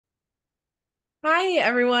Hi,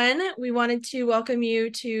 everyone. We wanted to welcome you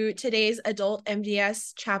to today's Adult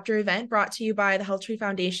MDS Chapter event brought to you by the HealthTree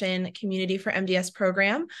Foundation Community for MDS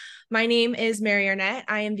program. My name is Mary Arnett.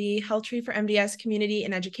 I am the HealthTree for MDS Community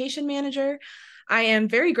and Education Manager. I am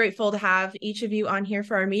very grateful to have each of you on here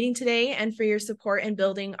for our meeting today and for your support in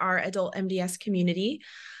building our Adult MDS community.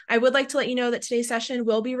 I would like to let you know that today's session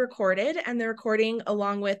will be recorded, and the recording,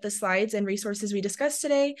 along with the slides and resources we discussed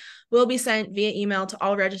today, will be sent via email to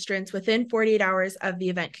all registrants within 48 hours of the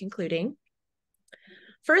event concluding.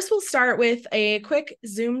 First, we'll start with a quick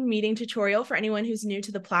Zoom meeting tutorial for anyone who's new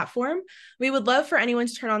to the platform. We would love for anyone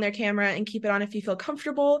to turn on their camera and keep it on if you feel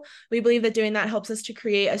comfortable. We believe that doing that helps us to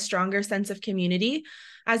create a stronger sense of community.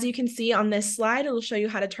 As you can see on this slide, it'll show you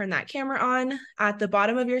how to turn that camera on. At the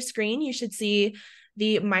bottom of your screen, you should see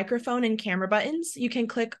the microphone and camera buttons. You can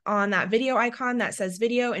click on that video icon that says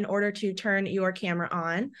video in order to turn your camera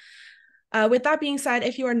on. With that being said,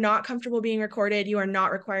 if you are not comfortable being recorded, you are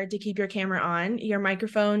not required to keep your camera on. Your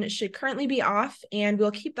microphone should currently be off, and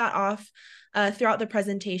we'll keep that off throughout the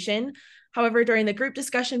presentation. However, during the group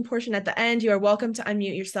discussion portion at the end, you are welcome to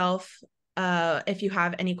unmute yourself if you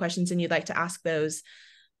have any questions and you'd like to ask those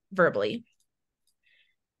verbally.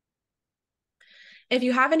 If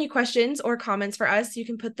you have any questions or comments for us, you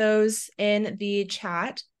can put those in the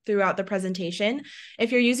chat throughout the presentation.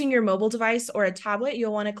 If you're using your mobile device or a tablet,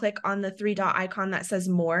 you'll want to click on the three-dot icon that says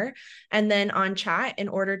more, and then on chat in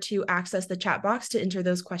order to access the chat box to enter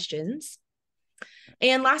those questions.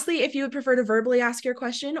 And lastly, if you would prefer to verbally ask your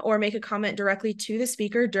question or make a comment directly to the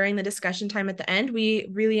speaker during the discussion time at the end, we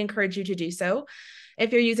really encourage you to do so.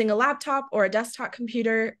 If you're using a laptop or a desktop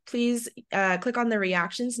computer, please click on the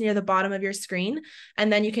reactions near the bottom of your screen,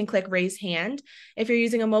 and then you can click raise hand. If you're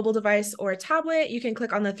using a mobile device or a tablet, you can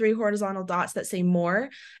click on the three horizontal dots that say more,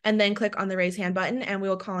 and then click on the raise hand button, and we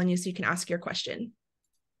will call on you so you can ask your question.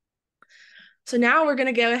 So now we're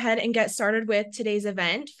going to go ahead and get started with today's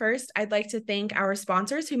event. First, I'd like to thank our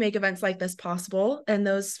sponsors who make events like this possible, and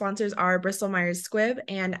those sponsors are Bristol Myers Squibb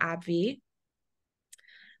and AbbVie.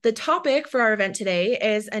 The topic for our event today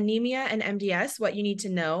is Anemia and MDS, what you need to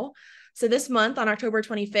know. So this month on October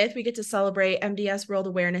 25th, we get to celebrate MDS World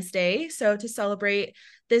Awareness Day. So to celebrate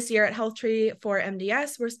this year at HealthTree for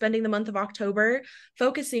MDS, we're spending the month of October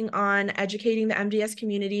focusing on educating the MDS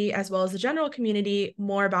community as well as the general community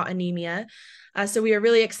more about anemia. So we are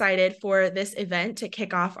really excited for this event to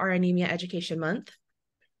kick off our Anemia Education Month.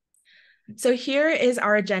 So here is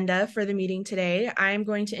our agenda for the meeting today. I'm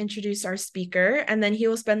going to introduce our speaker, and then he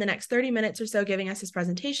will spend the next 30 minutes or so giving us his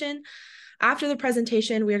presentation. After the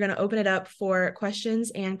presentation, we are going to open it up for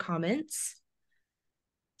questions and comments.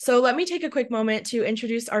 So let me take a quick moment to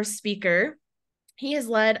introduce our speaker. He has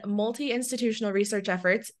led multi-institutional research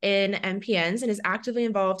efforts in MPNs and is actively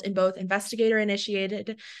involved in both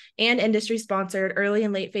investigator-initiated and industry-sponsored early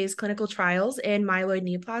and late-phase clinical trials in myeloid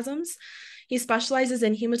neoplasms. He specializes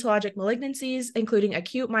in hematologic malignancies, including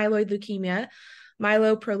acute myeloid leukemia,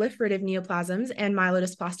 myeloproliferative neoplasms, and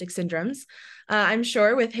myelodysplastic syndromes. I'm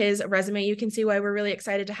sure with his resume, you can see why we're really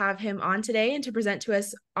excited to have him on today and to present to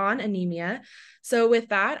us on anemia. So with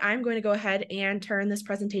that, I'm going to go ahead and turn this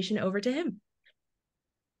presentation over to him.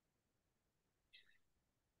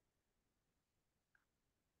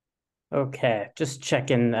 Okay, just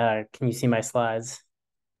checking. Can you see my slides?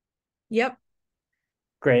 Yep.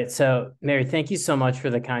 Great. So, Mary, thank you so much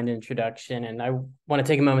for the kind introduction. And I want to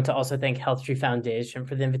take a moment to also thank HealthTree Foundation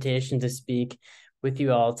for the invitation to speak with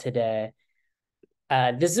you all today.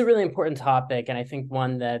 This is a really important topic, and I think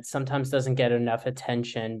one that sometimes doesn't get enough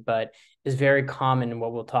attention, but is very common in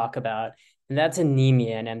what we'll talk about, and that's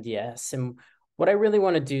anemia and MDS. And what I really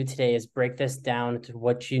want to do today is break this down to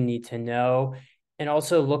what you need to know, and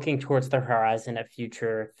also looking towards the horizon of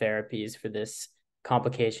future therapies for this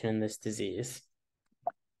complication in this disease.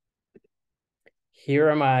 Here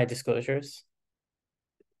are my disclosures.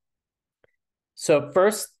 So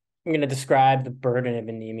first, I'm going to describe the burden of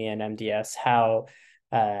anemia and MDS, how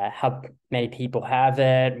many people have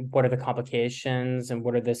it, what are the complications, and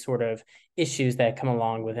what are the sort of issues that come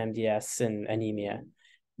along with MDS and anemia.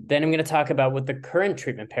 Then I'm going to talk about what the current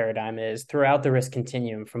treatment paradigm is throughout the risk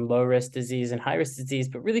continuum from low-risk disease and high-risk disease,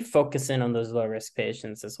 but really focus in on those low-risk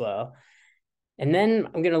patients as well. And then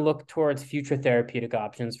I'm going to look towards future therapeutic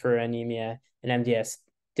options for anemia and MDS,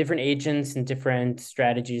 different agents and different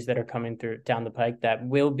strategies that are coming through down the pike that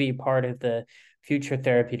will be part of the future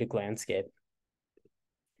therapeutic landscape.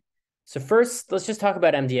 So first, let's just talk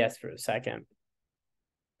about MDS for a second.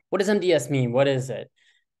 What does MDS mean? What is it?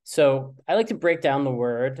 So I like to break down the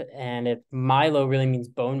word, and myelo really means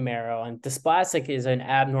bone marrow, and dysplastic is an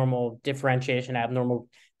abnormal differentiation, abnormal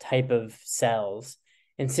type of cells.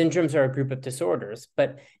 And syndromes are a group of disorders.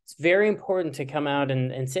 But it's very important to come out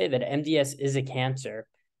and say that MDS is a cancer.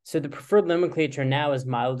 So the preferred nomenclature now is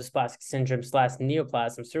myelodysplastic syndrome /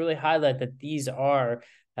 neoplasms to really highlight that these are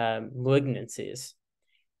malignancies.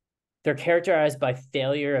 They're characterized by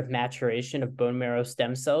failure of maturation of bone marrow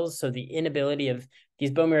stem cells. So the inability of these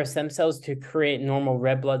bone marrow stem cells to create normal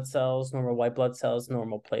red blood cells, normal white blood cells,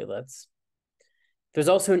 normal platelets. There's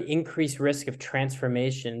also an increased risk of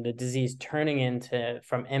transformation, the disease turning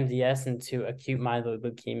from MDS into acute myeloid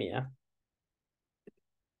leukemia.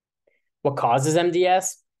 What causes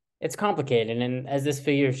MDS? It's complicated. And as this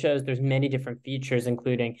figure shows, there's many different features,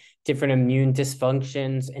 including different immune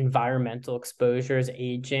dysfunctions, environmental exposures,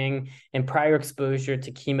 aging, and prior exposure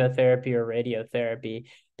to chemotherapy or radiotherapy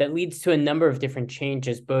that leads to a number of different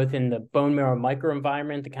changes, both in the bone marrow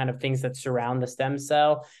microenvironment, the kind of things that surround the stem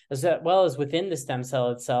cell, as well as within the stem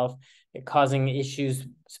cell itself, causing issues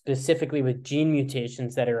specifically with gene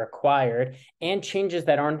mutations that are acquired and changes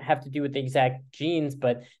that aren't have to do with the exact genes,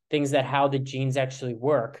 but things that how the genes actually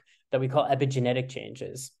work that we call epigenetic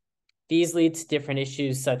changes. These lead to different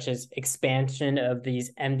issues such as expansion of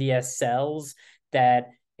these MDS cells that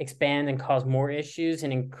expand and cause more issues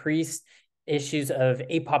and increased issues of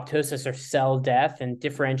apoptosis or cell death and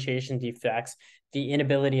differentiation defects, the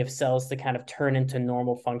inability of cells to kind of turn into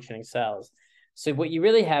normal functioning cells. So what you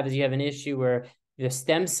really have is you have an issue where the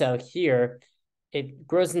stem cell here, it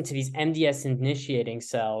grows into these MDS initiating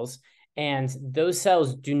cells, and those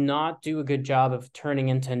cells do not do a good job of turning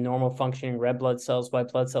into normal functioning red blood cells, white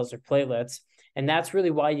blood cells, or platelets. And that's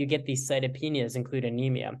really why you get these cytopenias, include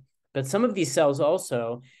anemia. But some of these cells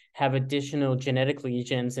also have additional genetic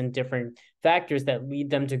lesions and different factors that lead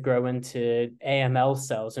them to grow into AML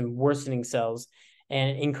cells and worsening cells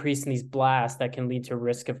and increase in these blasts that can lead to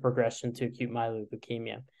risk of progression to acute myeloid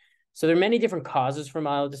leukemia. So there are many different causes for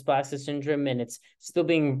myelodysplastic syndrome, and it's still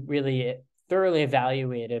being really thoroughly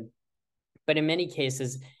evaluated. But in many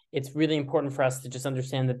cases, it's really important for us to just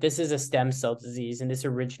understand that this is a stem cell disease and this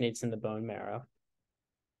originates in the bone marrow.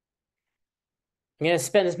 I'm going to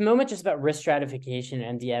spend this moment just about risk stratification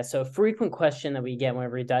in MDS. So a frequent question that we get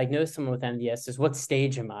whenever we diagnose someone with MDS is, what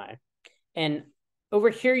stage am I? And over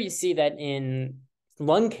here, you see that in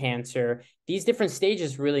lung cancer, these different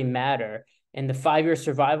stages really matter. And the 5-year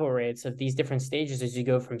survival rates of these different stages as you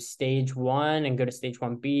go from stage 1 and go to stage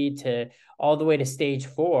 1B to all the way to stage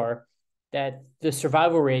 4, that the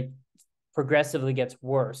survival rate progressively gets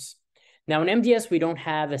worse. Now, in MDS, we don't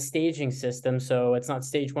have a staging system, so it's not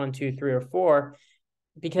stage 1, 2, 3, or 4,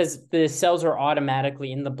 because the cells are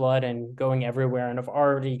automatically in the blood and going everywhere and have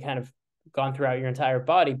already kind of gone throughout your entire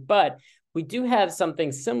body. But we do have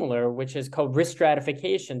something similar, which is called risk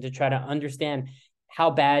stratification, to try to understand how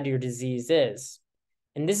bad your disease is.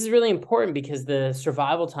 And this is really important because the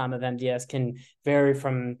survival time of MDS can vary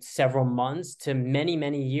from several months to many,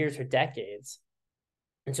 many years or decades.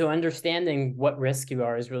 And so understanding what risk you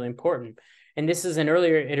are is really important. And this is an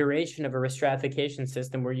earlier iteration of a risk stratification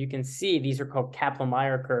system where you can see these are called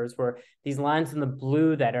Kaplan-Meier curves, where these lines in the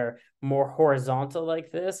blue that are more horizontal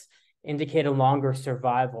like this indicate a longer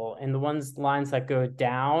survival. And the lines that go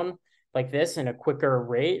down like this in a quicker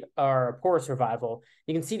rate are a poor survival.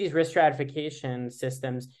 You can see these risk stratification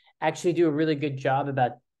systems actually do a really good job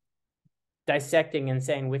about dissecting and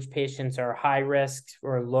saying which patients are high risk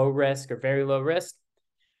or low risk or very low risk.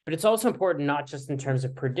 But it's also important not just in terms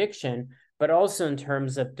of prediction, but also in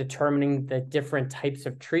terms of determining the different types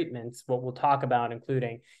of treatments, what we'll talk about,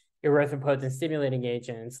 including erythropoietin stimulating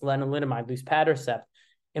agents, lenalidomide, luspatercept,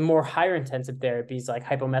 and more higher intensive therapies like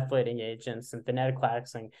hypomethylating agents and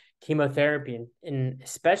venetoclax and chemotherapy, and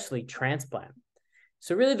especially transplant.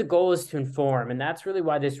 So really the goal is to inform, and that's really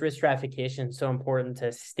why this risk stratification is so important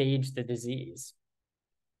to stage the disease.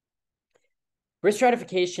 Risk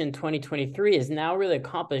stratification 2023 is now really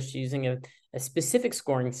accomplished using a specific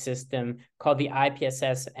scoring system called the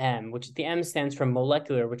IPSS-M, which the M stands for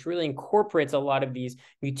molecular, which really incorporates a lot of these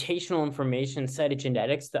mutational information,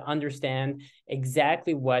 cytogenetics, to understand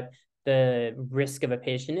exactly what the risk of a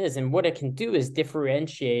patient is. And what it can do is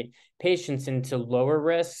differentiate patients into lower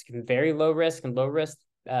risk, and very low risk, and low risk,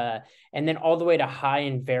 and then all the way to high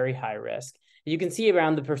and very high risk. You can see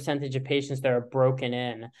around the percentage of patients that are broken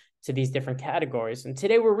in to these different categories. And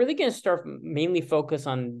today we're really going to start mainly focus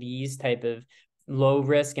on these type of low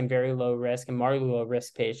risk and very low risk and moderately low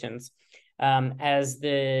risk patients as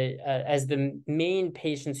the main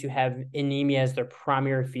patients who have anemia as their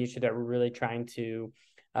primary feature that we're really trying to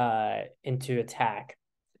attack.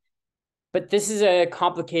 But this is a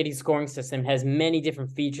complicated scoring system, has many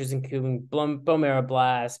different features, including bone marrow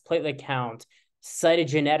blast, platelet count,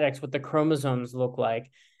 cytogenetics, what the chromosomes look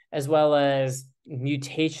like, as well as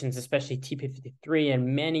mutations, especially TP53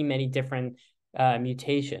 and many, many different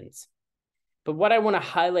mutations. But what I want to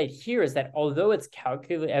highlight here is that although it's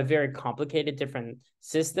calculated a very complicated different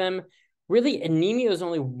system, really anemia is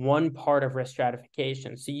only one part of risk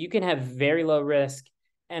stratification. So you can have very low risk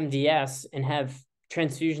MDS and have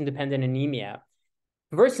transfusion-dependent anemia.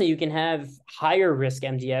 Conversely, you can have higher risk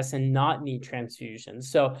MDS and not need transfusions.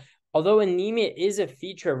 So although anemia is a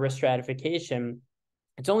feature of risk stratification,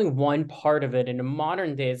 it's only one part of it. And in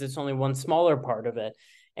modern days, it's only one smaller part of it.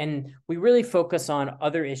 And we really focus on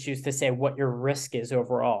other issues to say what your risk is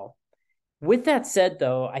overall. With that said,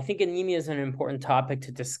 though, I think anemia is an important topic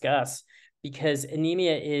to discuss because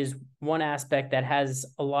anemia is one aspect that has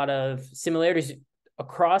a lot of similarities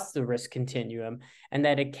across the risk continuum and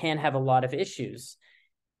that it can have a lot of issues.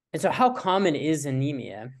 And so how common is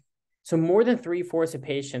anemia? So more than 3/4 of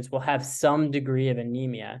patients will have some degree of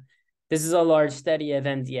anemia. This is a large study of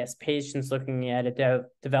MDS patients looking at a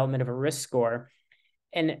development of a risk score.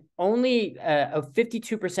 And only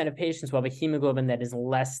 52% of patients will have a hemoglobin that is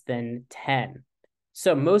less than 10.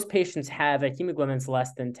 So most patients have a hemoglobin that's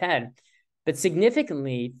less than 10. But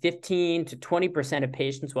significantly, 15 to 20% of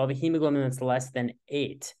patients will have a hemoglobin that's less than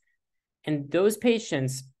 8. And those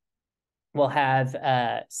patients will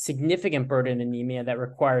have significant burden anemia that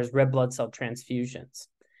requires red blood cell transfusions.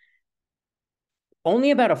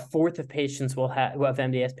 Only about 1/4 of patients of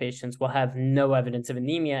MDS patients will have no evidence of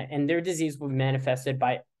anemia, and their disease will be manifested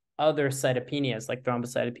by other cytopenias like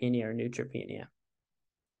thrombocytopenia or neutropenia.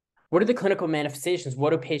 What are the clinical manifestations?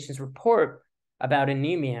 What do patients report about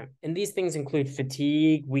anemia? And these things include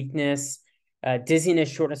fatigue, weakness, dizziness,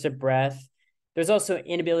 shortness of breath. There's also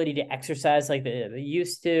inability to exercise like they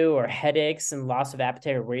used to, or headaches and loss of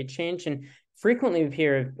appetite or weight change. And frequently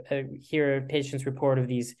we hear patients report of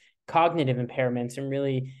these cognitive impairments and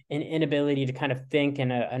really an inability to kind of think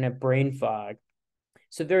and a brain fog.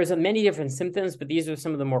 So there's many different symptoms, but these are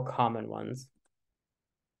some of the more common ones.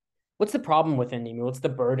 What's the problem with anemia? What's the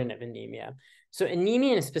burden of anemia? So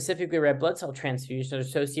anemia and specifically red blood cell transfusions are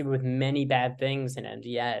associated with many bad things in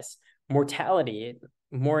MDS. Mortality,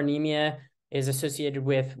 more anemia is associated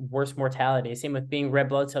with worse mortality. Same with being red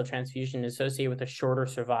blood cell transfusion is associated with a shorter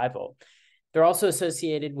survival. They're also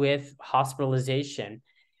associated with hospitalization.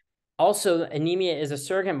 Also, anemia is a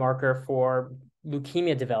surrogate marker for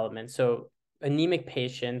leukemia development. So anemic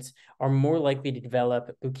patients are more likely to develop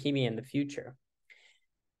leukemia in the future.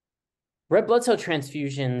 Red blood cell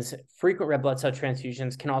transfusions, frequent red blood cell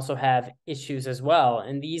transfusions can also have issues as well.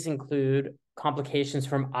 And these include complications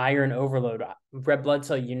from iron overload. Red blood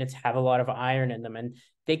cell units have a lot of iron in them, and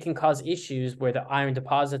they can cause issues where the iron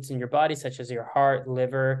deposits in your body, such as your heart,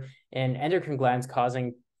 liver, and endocrine glands,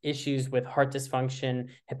 causing issues with heart dysfunction,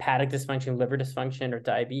 hepatic dysfunction, liver dysfunction, or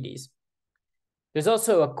diabetes. There's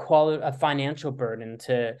also a financial burden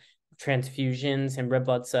to transfusions and red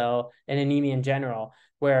blood cell and anemia in general,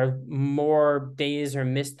 where more days are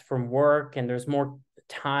missed from work and there's more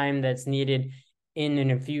time that's needed in an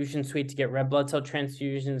infusion suite to get red blood cell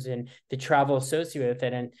transfusions and the travel associated with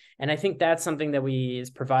it. And I think that's something that we as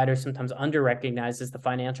providers sometimes under-recognize as the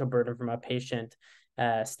financial burden from a patient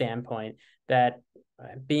standpoint, that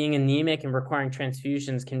being anemic and requiring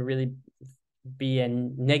transfusions can really be a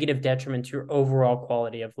negative detriment to your overall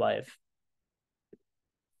quality of life.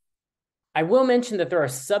 I will mention that there are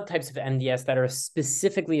subtypes of MDS that are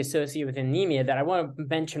specifically associated with anemia that I want to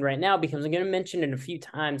mention right now because I'm going to mention it a few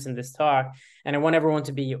times in this talk, and I want everyone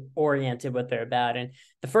to be oriented what they're about. And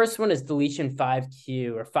the first one is deletion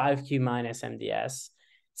 5q or 5q minus MDS.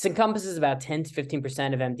 This encompasses about 10 to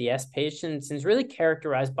 15% of MDS patients and is really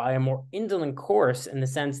characterized by a more indolent course in the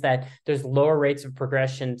sense that there's lower rates of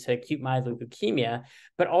progression to acute myeloid leukemia,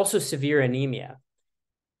 but also severe anemia.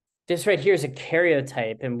 This right here is a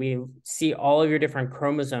karyotype, and we see all of your different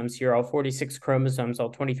chromosomes here, all 46 chromosomes, all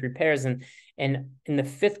 23 pairs. And in the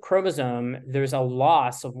 5th chromosome, there's a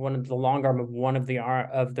loss of one of the long arm of one of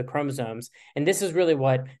the chromosomes. And this is really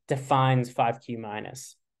what defines 5q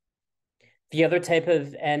minus. The other type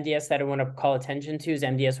of MDS that I want to call attention to is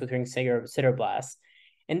MDS with ring sideroblasts.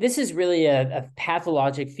 And this is really a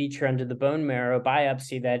pathologic feature under the bone marrow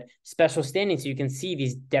biopsy that special staining. So you can see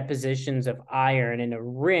these depositions of iron in a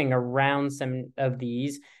ring around some of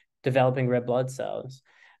these developing red blood cells.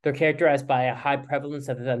 They're characterized by a high prevalence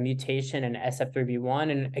of a mutation in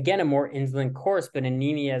SF3B1, and again, a more indolent course, but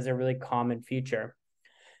anemia is a really common feature.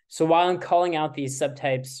 So while I'm calling out these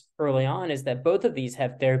subtypes early on is that both of these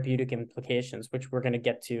have therapeutic implications, which we're going to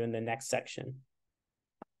get to in the next section.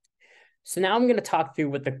 So now I'm going to talk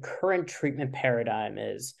through what the current treatment paradigm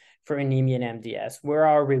is for anemia and MDS. Where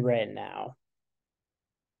are we right now?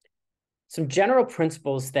 Some general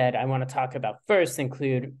principles that I want to talk about first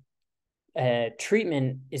include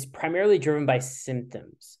treatment is primarily driven by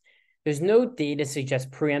symptoms. There's no data to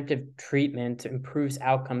suggest preemptive treatment improves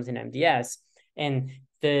outcomes in MDS. And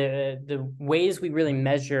the ways we really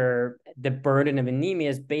measure the burden of anemia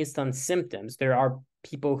is based on symptoms. There are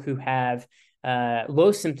people who have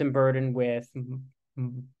low symptom burden with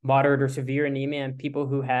moderate or severe anemia, and people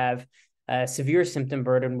who have severe symptom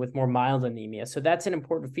burden with more mild anemia. So that's an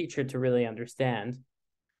important feature to really understand.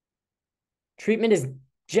 Treatment is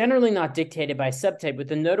generally not dictated by subtype, with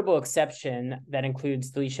the notable exception that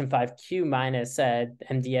includes deletion 5q minus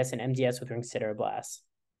MDS and MDS with ring sideroblasts.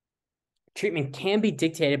 Treatment can be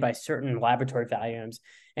dictated by certain laboratory values,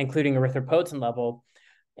 including erythropoietin level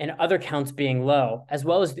and other counts being low, as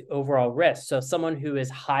well as the overall risk. So someone who is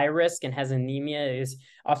high risk and has anemia is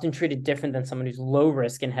often treated different than someone who's low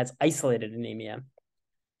risk and has isolated anemia.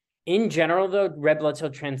 In general, though, red blood cell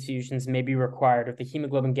transfusions may be required if the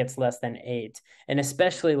hemoglobin gets less than 8, and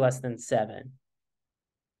especially less than 7.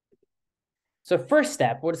 So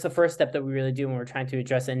what is the first step that we really do when we're trying to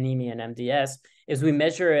address anemia and MDS, is we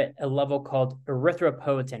measure a level called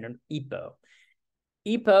erythropoietin, or EPO.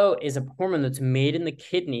 EPO is a hormone that's made in the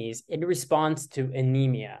kidneys in response to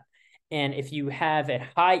anemia. And if you have a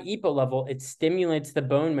high EPO level, it stimulates the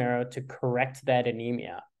bone marrow to correct that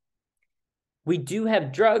anemia. We do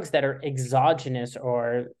have drugs that are exogenous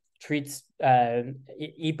or treats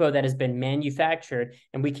EPO that has been manufactured,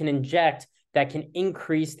 and we can inject that can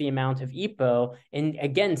increase the amount of EPO and,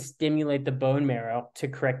 again, stimulate the bone marrow to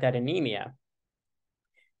correct that anemia.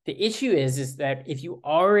 The issue is that if you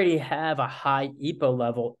already have a high EPO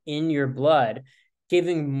level in your blood,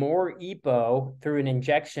 giving more EPO through an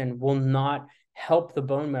injection will not help the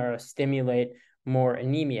bone marrow stimulate more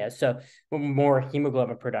anemia, so more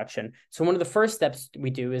hemoglobin production. So one of the first steps we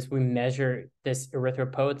do is we measure this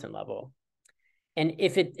erythropoietin level. And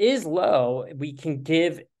if it is low, we can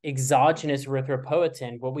give exogenous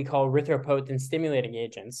erythropoietin, what we call erythropoietin stimulating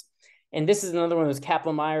agents. And this is another one of those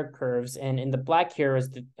Kaplan-Meier curves. And in the black here is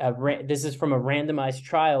this is from a randomized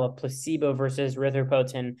trial of placebo versus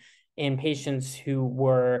erythropoietin in patients who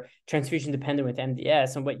were transfusion dependent with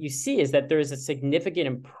MDS. And what you see is that there is a significant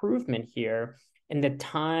improvement here in the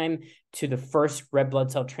time to the first red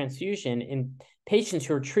blood cell transfusion in patients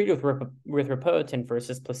who are treated with erythropoietin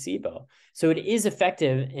versus placebo. So it is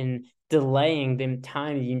effective in delaying the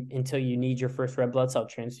time until you need your first red blood cell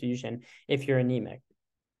transfusion if you're anemic.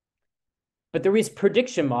 But there is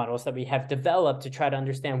prediction models that we have developed to try to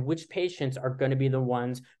understand which patients are going to be the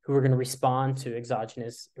ones who are going to respond to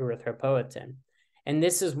exogenous erythropoietin. And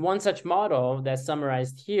this is one such model that's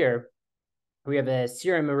summarized here. We have a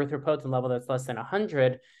serum erythropoietin level that's less than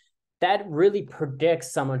 100. That really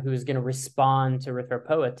predicts someone who is going to respond to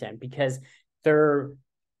erythropoietin because their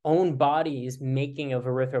own body's making of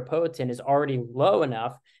erythropoietin is already low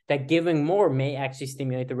enough that giving more may actually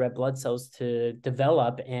stimulate the red blood cells to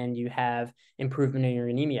develop and you have improvement in your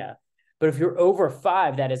anemia. But if you're over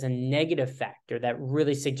 5, that is a negative factor that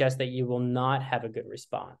really suggests that you will not have a good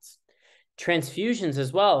response. Transfusions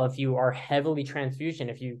as well, if you are heavily transfusion,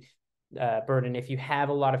 if you have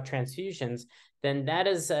a lot of transfusions, then that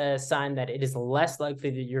is a sign that it is less likely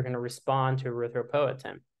that you're going to respond to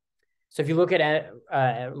erythropoietin. So if you look at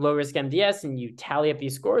low-risk MDS and you tally up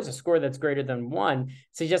these scores, a score that's greater than 1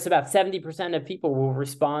 suggests about 70% of people will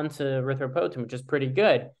respond to erythropoietin, which is pretty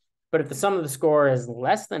good. But if the sum of the score is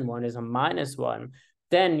less than 1, is a -1,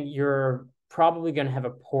 then you're probably going to have a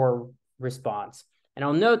poor response. And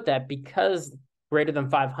I'll note that because greater than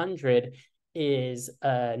 500 is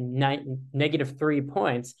 -3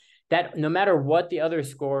 points, that no matter what the other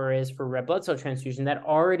score is for red blood cell transfusion, that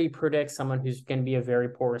already predicts someone who's going to be a very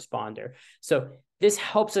poor responder. So this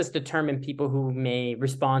helps us determine people who may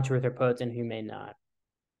respond to erythropoietin and who may not.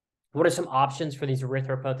 What are some options for these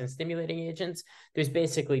erythropoietin stimulating agents? There's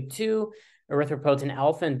basically 2, erythropoietin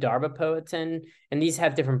alpha and darbepoetin, and these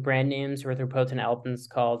have different brand names. Erythropoietin alpha is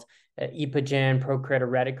called Epogen, Procrit, or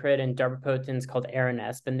Retacrit, and darbepoetin is called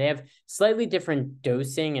Aranesp, and they have slightly different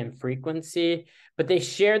dosing and frequency, but they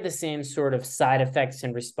share the same sort of side effects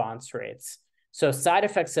and response rates. So side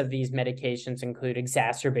effects of these medications include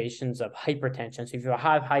exacerbations of hypertension. So if you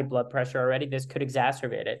have high blood pressure already, this could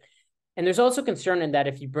exacerbate it. And there's also concern in that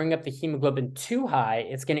if you bring up the hemoglobin too high,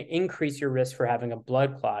 it's going to increase your risk for having a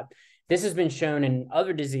blood clot. This has been shown in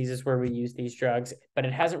other diseases where we use these drugs, but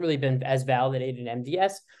it hasn't really been as validated in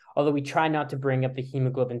MDS, although we try not to bring up the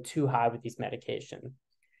hemoglobin too high with these medications.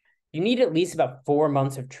 You need at least about 4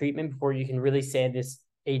 months of treatment before you can really say this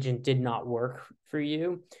agent did not work for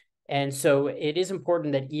you. And so it is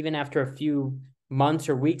important that even after a few months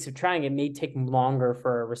or weeks of trying, it may take longer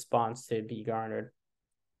for a response to be garnered.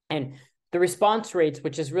 And the response rates,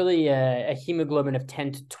 which is really a hemoglobin of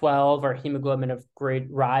 10 to 12 or hemoglobin of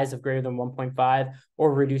rise of greater than 1.5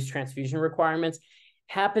 or reduced transfusion requirements,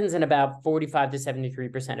 happens in about 45 to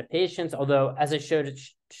 73% of patients. Although, as I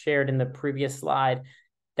shared in the previous slide,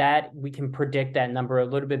 that we can predict that number a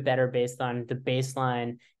little bit better based on the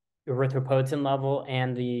baseline erythropoietin level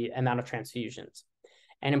and the amount of transfusions.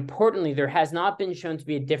 And importantly, there has not been shown to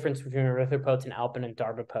be a difference between erythropoietin alpha and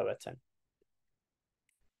darbepoetin.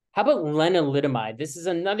 How about lenalidomide? This is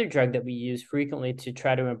another drug that we use frequently to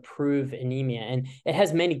try to improve anemia, and it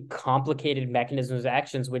has many complicated mechanisms of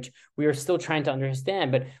actions, which we are still trying to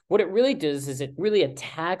understand. But what it really does is it really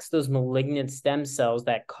attacks those malignant stem cells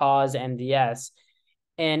that cause MDS,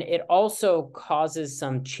 and it also causes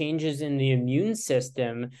some changes in the immune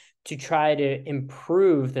system to try to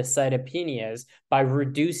improve the cytopenias by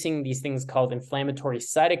reducing these things called inflammatory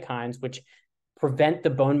cytokines, which prevent the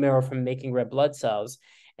bone marrow from making red blood cells,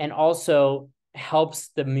 and also helps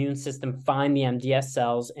the immune system find the MDS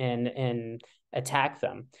cells and attack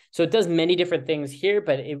them. So it does many different things here,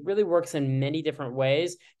 but it really works in many different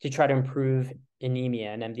ways to try to improve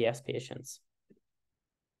anemia in MDS patients.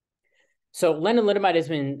 So lenalidomide has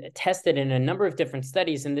been tested in a number of different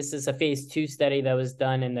studies, and this is a phase 2 study that was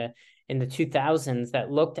done in the 2000s that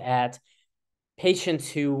looked at patients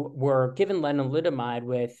who were given lenalidomide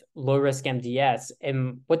with low-risk MDS.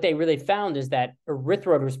 And what they really found is that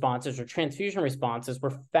erythroid responses or transfusion responses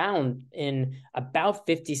were found in about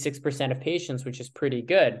 56% of patients, which is pretty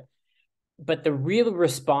good. But the real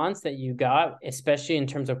response that you got, especially in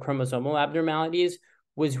terms of chromosomal abnormalities,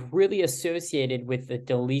 was really associated with the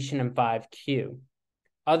deletion in 5q.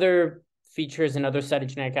 Other features and other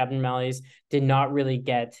cytogenetic abnormalities did not really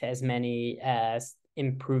get as many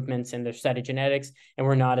improvements in their cytogenetics and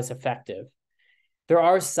were not as effective. There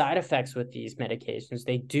are side effects with these medications.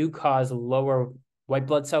 They do cause lower white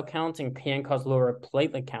blood cell count and can cause lower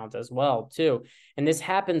platelet count as well, too. And this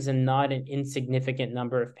happens in not an insignificant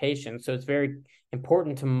number of patients. So it's very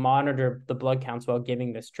important to monitor the blood counts while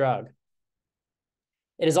giving this drug.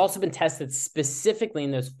 It has also been tested specifically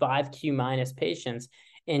in those 5q minus patients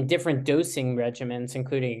in different dosing regimens,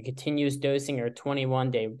 including a continuous dosing or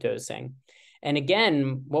 21-day dosing. And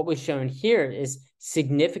again, what was shown here is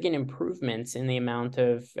significant improvements in the amount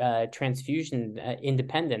of transfusion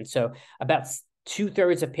independence. So about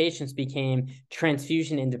 2/3 of patients became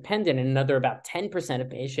transfusion independent, and another about 10%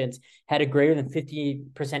 of patients had a greater than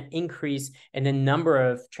 50% increase in the number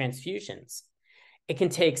of transfusions. It can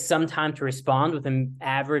take some time to respond, with an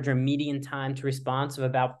average or median time to response of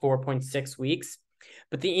about 4.6 weeks.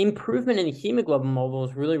 But the improvement in the hemoglobin level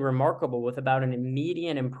is really remarkable, with about a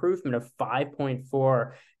median improvement of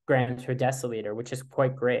 5.4 grams per deciliter, which is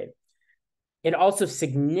quite great. It also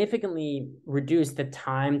significantly reduced the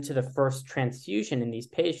time to the first transfusion in these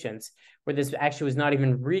patients, where this actually was not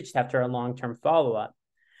even reached after a long-term follow-up.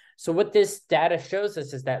 So what this data shows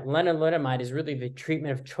us is that lenalidomide is really the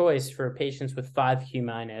treatment of choice for patients with 5q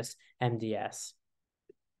minus MDS.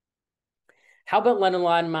 How about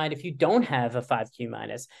lenalidomide if you don't have a 5q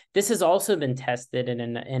minus? This has also been tested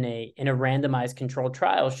in a randomized controlled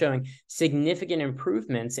trial, showing significant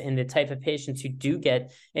improvements in the type of patients who do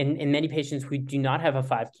get, in many patients who do not have a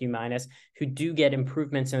 5q minus, who do get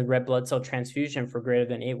improvements in red blood cell transfusion for greater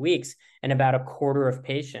than 8 weeks, and about a quarter of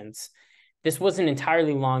patients. This wasn't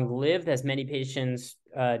entirely long-lived, as many patients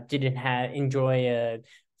didn't enjoy a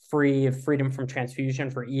freedom from transfusion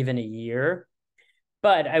for even a year.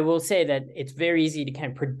 But I will say that it's very easy to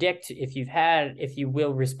kind of predict if you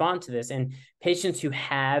will respond to this. And patients who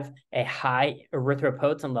have a high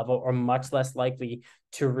erythropoietin level are much less likely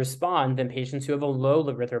to respond than patients who have a low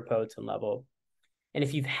erythropoietin level. And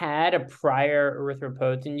if you've had a prior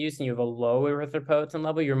erythropoietin use and you have a low erythropoietin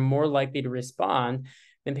level, you're more likely to respond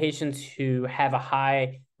than patients who have a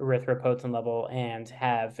high erythropoietin level and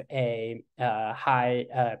have a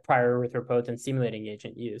high prior erythropoietin stimulating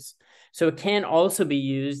agent use. So it can also be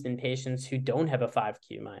used in patients who don't have a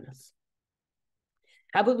 5q minus.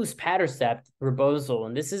 How about luspatercept, ribosol?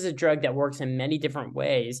 And this is a drug that works in many different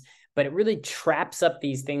ways, but it really traps up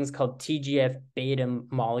these things called TGF-beta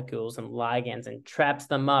molecules and ligands and traps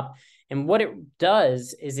them up. And what it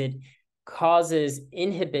does is it causes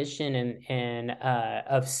inhibition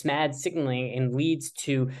of SMAD signaling and leads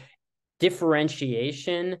to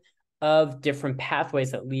differentiation of different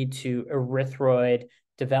pathways that lead to erythroid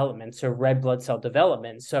development, so red blood cell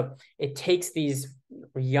development. So it takes these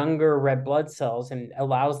younger red blood cells and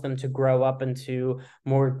allows them to grow up into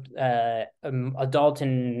more adult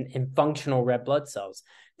and functional red blood cells.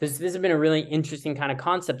 This has been a really interesting kind of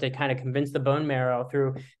concept to kind of convince the bone marrow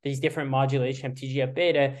through these different modulation of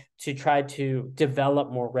TGF-beta to try to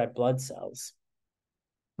develop more red blood cells.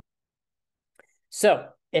 So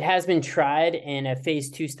it has been tried in a phase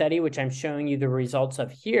 2 study, which I'm showing you the results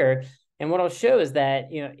of here. And what I'll show is that,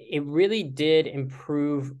 it really did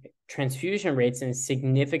improve transfusion rates in a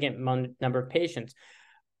significant number of patients.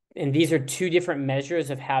 And these are two different measures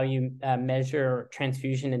of how you measure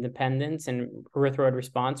transfusion independence and erythroid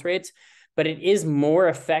response rates. But it is more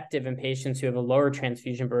effective in patients who have a lower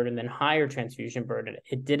transfusion burden than higher transfusion burden.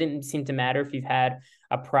 It didn't seem to matter if you've had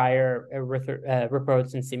a prior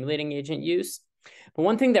erythropoietin stimulating agent use. But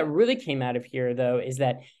one thing that really came out of here, though, is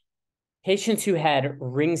that patients who had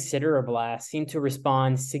ring sideroblasts seemed to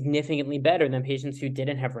respond significantly better than patients who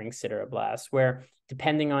didn't have ring sideroblasts, where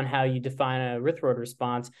depending on how you define a erythroid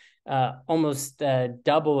response, almost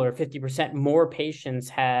double or 50% more patients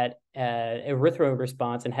had erythroid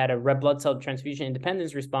response and had a red blood cell transfusion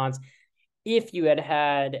independence response if you had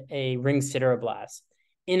had a ring sideroblast.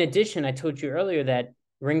 In addition, I told you earlier that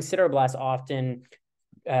ring sideroblast often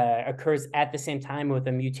occurs at the same time with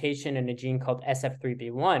a mutation in a gene called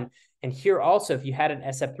SF3B1. And here also, if you had an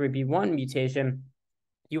SF3B1 mutation,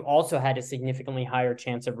 you also had a significantly higher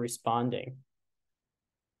chance of responding.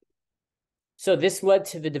 So this led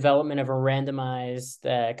to the development of a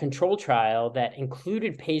randomized control trial that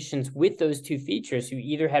included patients with those two features who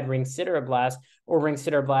either had ring sideroblast or ring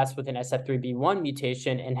sideroblast with an SF3B1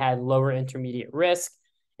 mutation and had lower intermediate risk.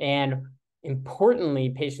 And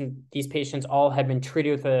importantly, these patients all had been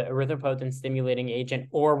treated with an erythropoietin stimulating agent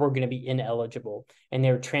or were going to be ineligible, and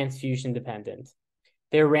they were transfusion dependent.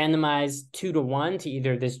 They were randomized 2-to-1 to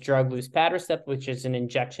either this drug luspatercept, which is an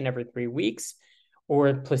injection every 3 weeks,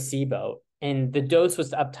 or placebo. And the dose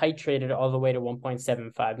was up titrated all the way to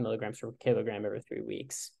 1.75 milligrams per kilogram every 3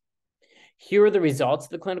 weeks. Here are the results of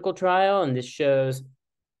the clinical trial, and this shows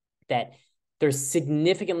that there's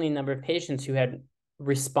significantly number of patients who had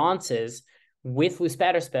responses with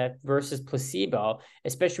luspatercept versus placebo,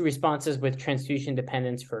 especially responses with transfusion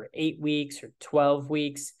dependence for 8 weeks or 12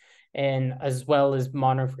 weeks, and as well as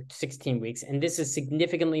mono for 16 weeks. And this is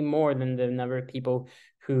significantly more than the number of people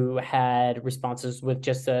who had responses with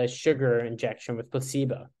just a sugar injection with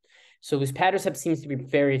placebo. So luspatercept seems to be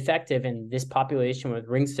very effective in this population with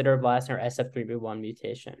ring sideroblast or SF3B1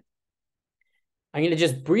 mutation. I'm going to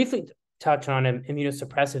just briefly touch on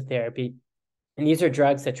immunosuppressive therapy. And these are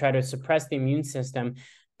drugs that try to suppress the immune system.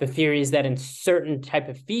 The theory is that in certain type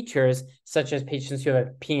of features, such as patients who have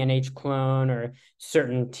a PNH clone or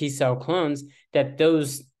certain T-cell clones, that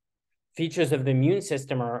those features of the immune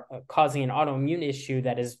system are causing an autoimmune issue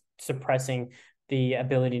that is suppressing the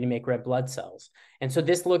ability to make red blood cells. And so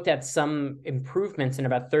this looked at some improvements in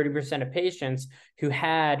about 30% of patients who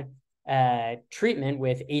had treatment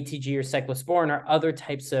with ATG or cyclosporin or other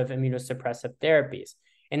types of immunosuppressive therapies.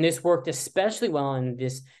 And this worked especially well in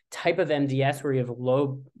this type of MDS where you have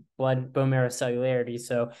low blood bone marrow cellularity.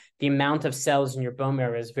 So the amount of cells in your bone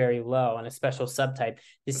marrow is very low, and a special subtype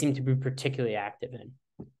this seemed to be particularly active in.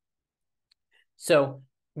 So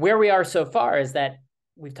where we are so far is that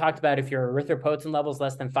we've talked about if your erythropoietin level is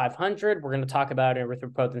less than 500, we're going to talk about an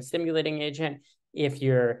erythropoietin stimulating agent. If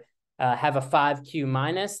you're have a 5Q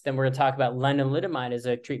minus, then we're going to talk about lenalidomide as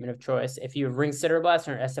a treatment of choice. If you have ring sideroblast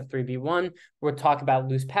or SF3B1, we'll talk about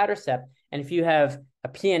luspatercept. And if you have a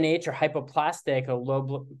PNH or hypoplastic or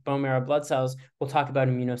low bone marrow blood cells, we'll talk about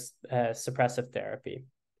immunosuppressive therapy.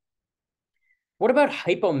 What about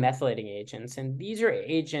hypomethylating agents? And these are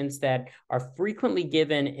agents that are frequently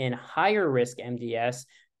given in higher risk MDS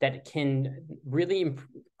that can really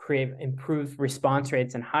create improved response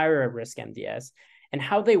rates in higher risk MDS. And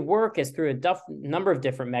how they work is through a number of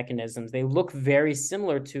different mechanisms. They look very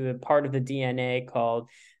similar to a part of the DNA called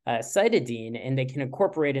cytidine, and they can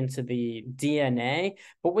incorporate into the DNA.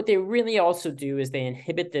 But what they really also do is they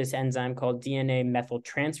inhibit this enzyme called DNA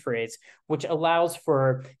methyltransferase, which allows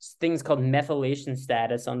for things called methylation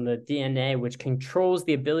status on the DNA, which controls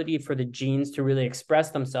the ability for the genes to really express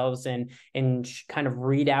themselves and kind of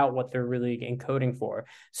read out what they're really encoding for.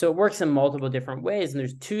 So it works in multiple different ways, and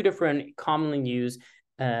there's two different commonly used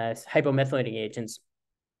hypomethylating agents: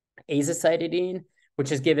 azacitidine,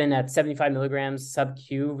 which is given at 75 milligrams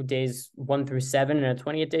sub-Q days 1 through 7 in a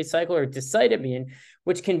 28-day cycle, or decitabine,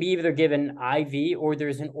 which can be either given IV or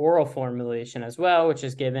there's an oral formulation as well, which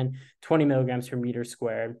is given 20 milligrams per meter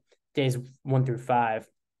squared days 1 through 5.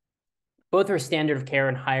 Both are standard of care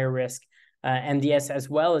in higher risk MDS as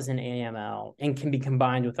well as in AML, and can be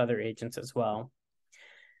combined with other agents as well.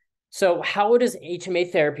 So how does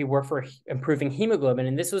HMA therapy work for improving hemoglobin?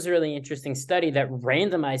 And this was a really interesting study that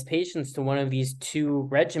randomized patients to one of these two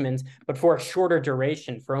regimens, but for a shorter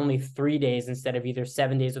duration, for only 3 days instead of either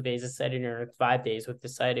 7 days with azacitidine or 5 days with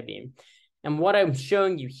decitabine. And what I'm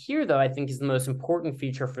showing you here, though, I think is the most important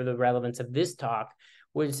feature for the relevance of this talk,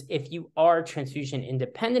 was if you are transfusion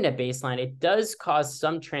independent at baseline, it does cause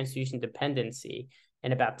some transfusion dependency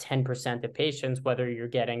in about 10% of patients, whether you're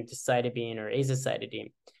getting decitabine or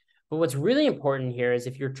azacitidine. But what's really important here is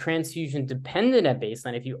if you're transfusion dependent at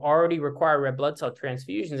baseline, if you already require red blood cell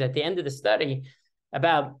transfusions, at the end of the study,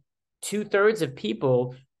 about 2/3 of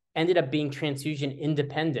people ended up being transfusion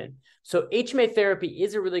independent. So HMA therapy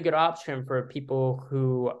is a really good option for people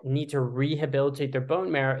who need to rehabilitate their bone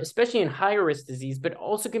marrow, especially in higher risk disease, but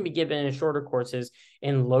also can be given in shorter courses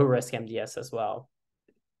in low risk MDS as well.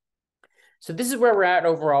 So this is where we're at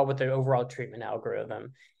overall with the overall treatment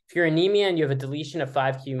algorithm. If you're anemia and you have a deletion of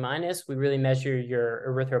 5q minus, we really measure your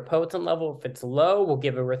erythropoietin level. If it's low, we'll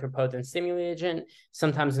give erythropoietin stimulating agent,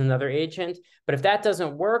 sometimes another agent. But if that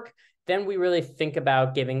doesn't work, then we really think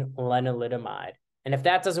about giving lenalidomide. And if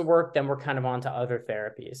that doesn't work, then we're kind of on to other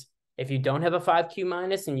therapies. If you don't have a 5q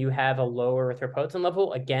minus and you have a low erythropoietin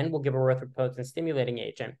level, again, we'll give erythropoietin stimulating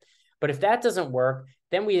agent. But if that doesn't work,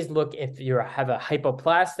 then we look if you have a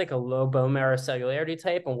hypoplastic, a low bone marrow cellularity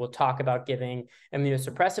type, and we'll talk about giving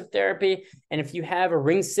immunosuppressive therapy. And if you have a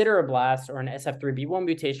ring sideroblast or an SF3B1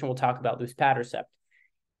 mutation, we'll talk about luspatercept.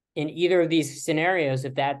 In either of these scenarios,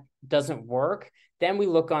 if that doesn't work, then we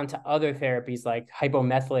look on to other therapies like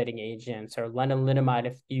hypomethylating agents or lenalidomide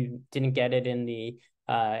if you didn't get it in the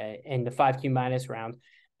 5q minus round,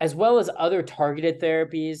 as well as other targeted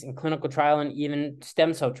therapies in clinical trial and even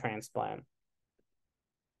stem cell transplant.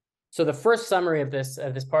 So the first summary of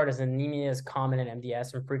this part is anemia is common in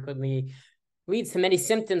MDS and frequently leads to many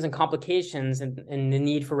symptoms and complications and the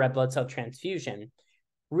need for red blood cell transfusion.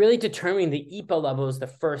 Really determining the EPO level is the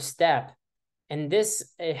first step. And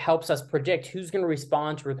this helps us predict who's going to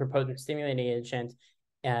respond to erythropoietin stimulating agent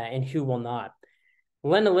and who will not.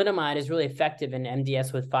 Lenalidomide is really effective in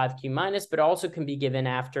MDS with 5q minus, but also can be given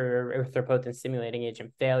after erythropoietin stimulating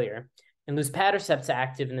agent failure. And luspatercept is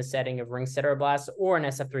active in the setting of ring sideroblast or an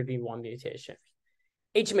SF3B1 mutation.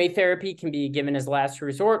 HMA therapy can be given as last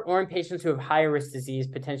resort or in patients who have higher risk disease,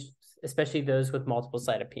 especially those with multiple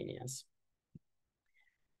cytopenias.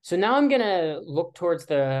 So now I'm going to look towards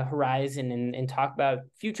the horizon and talk about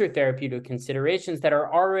future therapeutic considerations that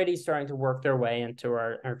are already starting to work their way into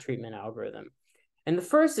our treatment algorithm. And the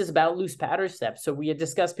first is about luspatercept. So we had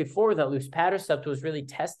discussed before that luspatercept was really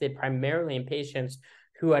tested primarily in patients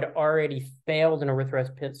who had already failed an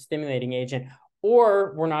erythropoietin stimulating agent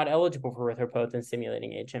or were not eligible for erythropoietin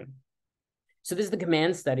stimulating agent. So this is the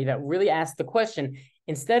COMMAND study that really asked the question,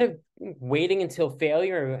 instead of waiting until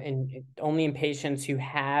failure and only in patients who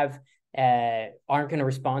aren't going to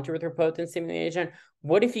respond to erythropoietin stimulating agent,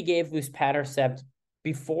 what if you gave luspatercept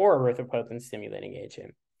before erythropoietin stimulating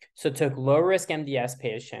agent? So it took low-risk MDS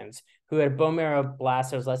patients who had a bone marrow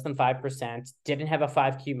blast that was less than 5%, didn't have a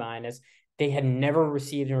 5q minus, they had never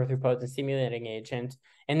received an erythropoietin stimulating agent,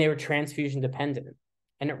 and they were transfusion dependent.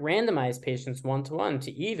 And it randomized patients 1-to-1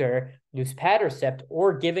 to either luspatercept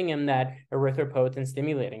or giving them that erythropoietin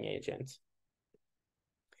stimulating agent.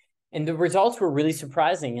 And the results were really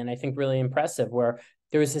surprising and I think really impressive, where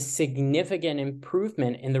there was a significant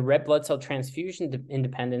improvement in the red blood cell transfusion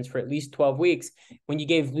independence for at least 12 weeks when you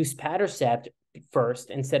gave luspatercept first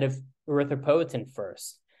instead of erythropoietin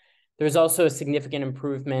first. There's also a significant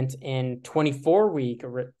improvement in 24-week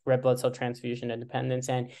red blood cell transfusion independence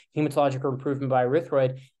and hematological improvement by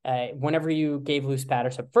erythroid whenever you gave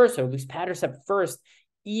luspatercept first. So luspatercept first,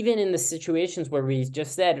 even in the situations where we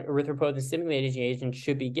just said erythropoietin stimulating agent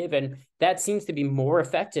should be given, that seems to be more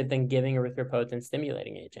effective than giving erythropoietin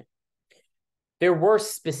stimulating agent. There were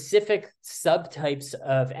specific subtypes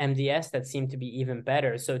of MDS that seemed to be even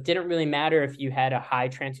better. So it didn't really matter if you had a high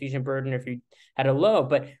transfusion burden or if you had a low.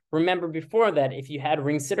 But remember before that, if you had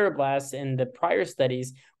ring sideroblasts in the prior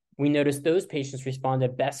studies, we noticed those patients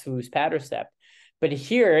responded best to luspatercept. But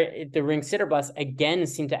here, the ring sideroblasts again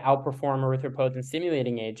seemed to outperform erythropoietin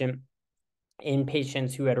stimulating agent in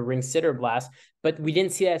patients who had a ring sideroblast, but we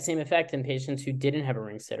didn't see that same effect in patients who didn't have a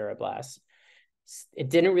ring sideroblast. It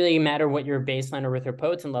didn't really matter what your baseline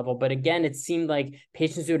erythropoietin level, but again, it seemed like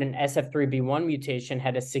patients who had an SF3B1 mutation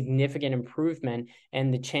had a significant improvement,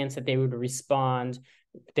 and the chance that they would respond,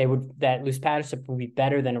 that luspatercept would be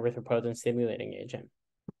better than erythropoietin stimulating agent.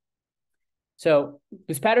 So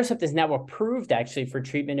luspatercept is now approved actually for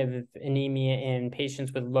treatment of anemia in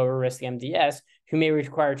patients with lower risk MDS who may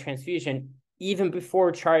require transfusion even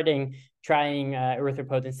before charting trying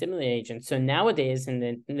erythropoietin stimulating agents. So nowadays, in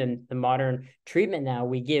the modern treatment now,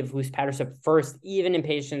 we give luspatercept first, even in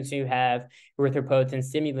patients who have erythropoietin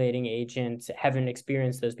stimulating agents, haven't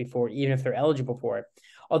experienced those before, even if they're eligible for it.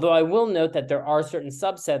 Although I will note that there are certain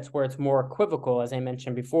subsets where it's more equivocal, as I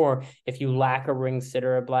mentioned before. If you lack a ring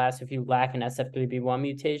sideroblast, if you lack an SF3B1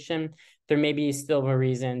 mutation, there may be still a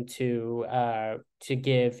reason to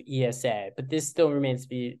give ESA, but this still remains to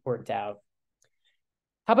be worked out.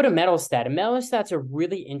 How about imetelstat? Imetelstat's a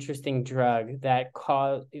really interesting drug that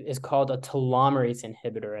is called a telomerase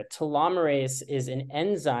inhibitor. A telomerase is an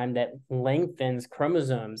enzyme that lengthens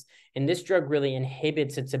chromosomes, and this drug really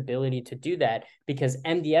inhibits its ability to do that because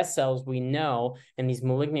MDS cells, we know, and these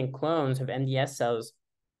malignant clones of MDS cells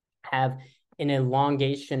have an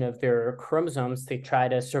elongation of their chromosomes to try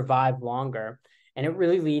to survive longer. And it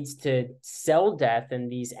really leads to cell death in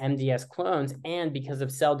these MDS clones, and because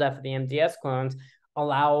of cell death of the MDS clones,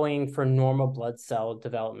 allowing for normal blood cell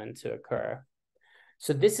development to occur.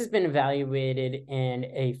 So this has been evaluated in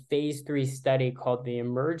a phase 3 study called the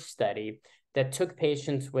eMERGE study that took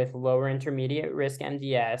patients with lower intermediate risk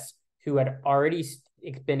MDS who had already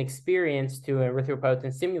been experienced to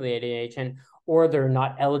erythropoietin stimulating agent, or they're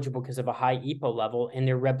not eligible because of a high EPO level and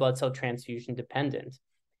they're red blood cell transfusion dependent.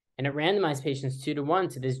 And it randomized patients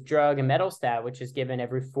 2-to-1 to this drug imetelstat, which is given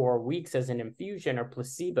every 4 weeks as an infusion or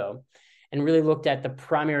placebo, and really looked at the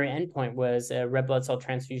primary endpoint was red blood cell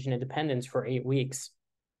transfusion independence for 8 weeks.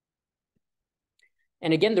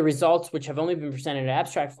 And again, the results, which have only been presented in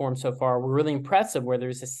abstract form so far, were really impressive, where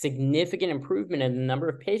there's a significant improvement in the number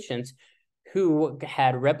of patients who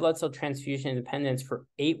had red blood cell transfusion independence for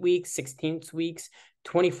 8 weeks, 16 weeks,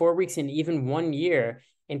 24 weeks, and even 1 year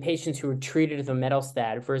in patients who were treated with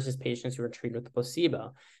imetelstat versus patients who were treated with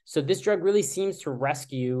placebo. So this drug really seems to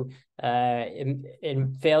rescue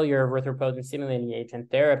in failure of erythropoietin stimulating agent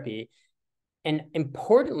therapy. And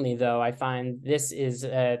importantly, though, I find this is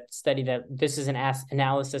a study this is an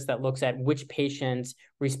analysis that looks at which patients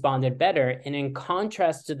responded better. And in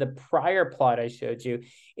contrast to the prior plot I showed you,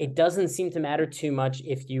 it doesn't seem to matter too much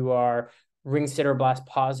if you are ring sideroblast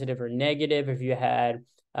positive or negative, if you had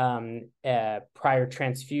prior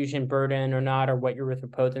transfusion burden or not, or what your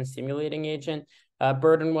erythropoietin stimulating agent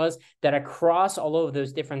burden was, that across all of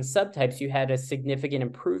those different subtypes, you had a significant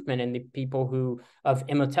improvement in the people who of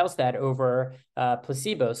imetelstat over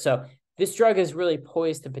placebo. So this drug is really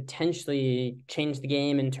poised to potentially change the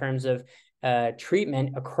game in terms of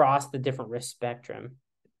treatment across the different risk spectrum.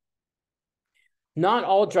 Not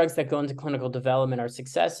all drugs that go into clinical development are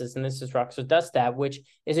successes, and this is roxadustat, which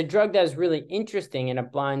is a drug that is really interesting, and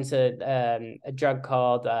it binds a drug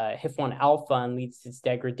called HIF-1 alpha and leads to its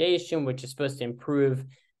degradation, which is supposed to improve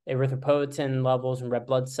erythropoietin levels and red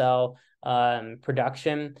blood cell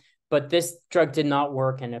production. But this drug did not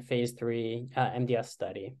work in a phase 3 MDS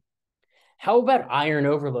study. How about iron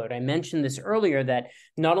overload? I mentioned this earlier, that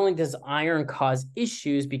not only does iron cause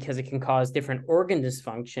issues because it can cause different organ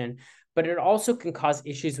dysfunction, but it also can cause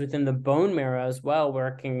issues within the bone marrow as well, where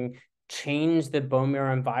it can change the bone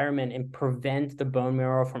marrow environment and prevent the bone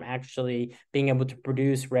marrow from actually being able to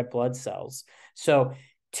produce red blood cells. So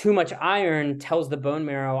too much iron tells the bone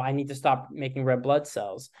marrow, I need to stop making red blood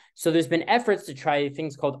cells. So there's been efforts to try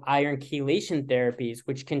things called iron chelation therapies,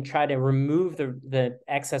 which can try to remove the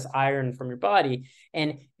excess iron from your body.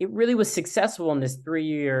 And it really was successful in this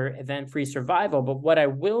 3-year event-free survival. But what I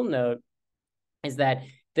will note is that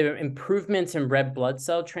the improvements in red blood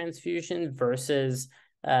cell transfusion versus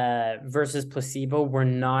placebo were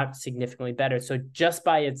not significantly better. So just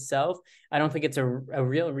by itself, I don't think it's a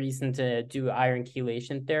real reason to do iron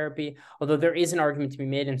chelation therapy, although there is an argument to be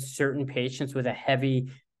made in certain patients with a heavy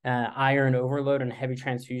iron overload and heavy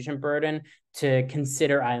transfusion burden to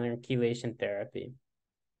consider iron chelation therapy.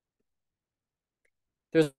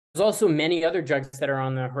 There's also many other drugs that are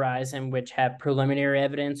on the horizon which have preliminary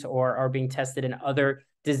evidence or are being tested in other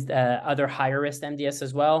higher risk MDS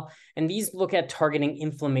as well. And these look at targeting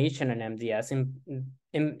inflammation in MDS.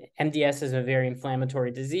 And MDS is a very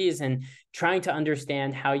inflammatory disease, and trying to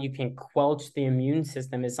understand how you can quelch the immune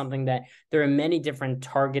system is something that there are many different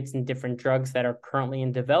targets and different drugs that are currently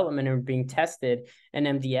in development and being tested in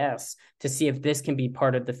MDS to see if this can be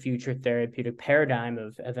part of the future therapeutic paradigm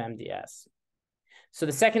of MDS. So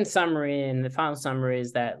the second summary and the final summary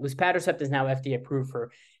is that luspatercept is now FDA approved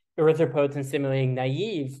for erythropoietin stimulating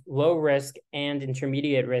naive, low risk, and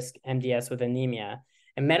intermediate risk MDS with anemia.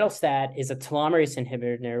 And imetelstat is a telomerase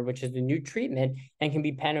inhibitor, which is the new treatment and can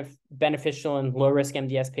be beneficial in low risk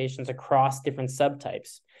MDS patients across different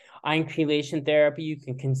subtypes. Iron chelation therapy, you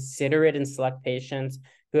can consider it in select patients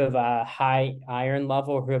who have a high iron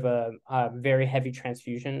level, who have a very heavy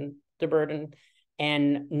transfusion the burden.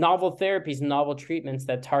 And novel therapies, novel treatments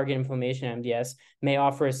that target inflammation in MDS may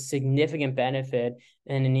offer a significant benefit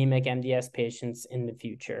in anemic MDS patients in the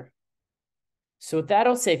future. So with that,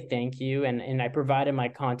 I'll say thank you. And I provided my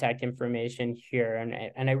contact information here.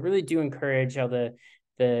 And I really do encourage all the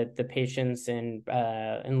patients and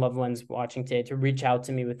loved ones watching today to reach out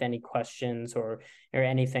to me with any questions or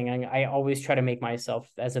anything. I always try to make myself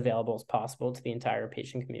as available as possible to the entire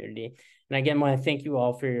patient community. And again, I want to thank you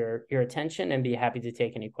all for your attention and be happy to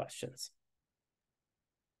take any questions.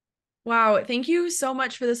 Wow, thank you so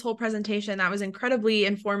much for this whole presentation. That was incredibly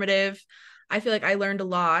informative. I feel like I learned a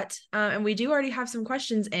lot. And we do already have some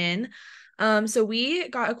questions in. So we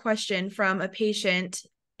got a question from a patient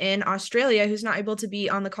in Australia who's not able to be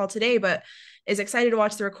on the call today, but is excited to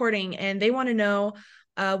watch the recording. And they want to know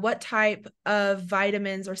what type of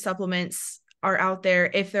vitamins or supplements are out there,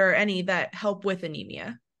 if there are any, that help with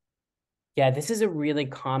anemia. Yeah, this is a really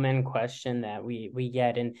common question that we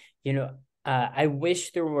get. And, I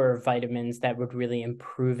wish there were vitamins that would really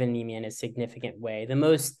improve anemia in a significant way. The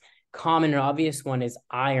most common and obvious one is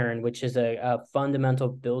iron, which is a fundamental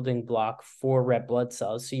building block for red blood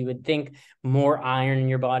cells. So you would think more iron in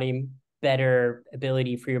your body, better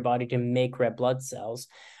ability for your body to make red blood cells.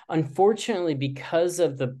 Unfortunately, because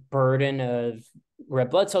of the burden of red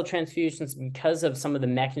blood cell transfusions, because of some of the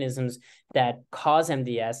mechanisms that cause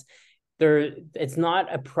MDS, it's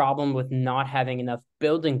not a problem with not having enough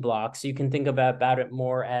building blocks. So you can think about it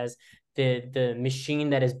more as the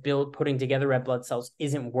machine that is putting together red blood cells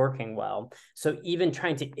isn't working well. So even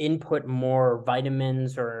trying to input more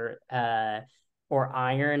vitamins or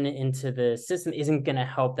iron into the system isn't going to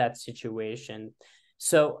help that situation.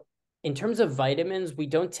 So in terms of vitamins, we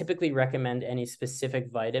don't typically recommend any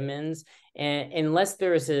specific vitamins, and unless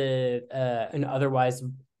there's an otherwise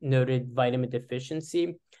noted vitamin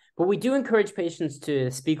deficiency. But we do encourage patients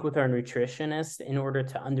to speak with our nutritionist in order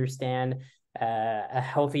to understand a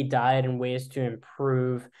healthy diet and ways to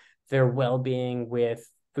improve their well-being with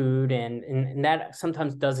food. And that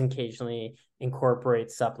sometimes does occasionally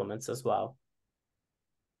incorporate supplements as well.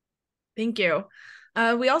 Thank you.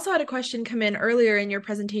 We also had a question come in earlier in your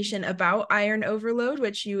presentation about iron overload,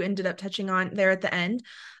 which you ended up touching on there at the end.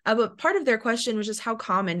 But part of their question was just how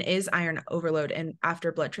common is iron overload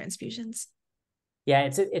after blood transfusions? Yeah,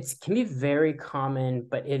 it can be very common,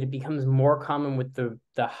 but it becomes more common with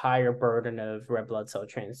the higher burden of red blood cell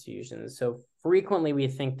transfusions. So frequently we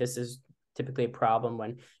think this is typically a problem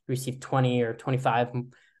when you receive 20 or 25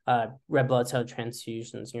 red blood cell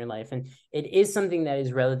transfusions in your life. And it is something that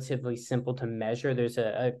is relatively simple to measure. There's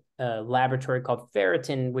a laboratory called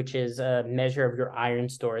ferritin, which is a measure of your iron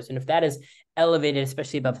stores. And if that is elevated,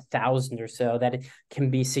 especially above 1,000 or so, that it can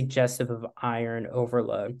be suggestive of iron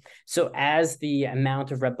overload. So as the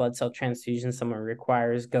amount of red blood cell transfusion someone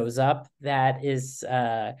requires goes up, that is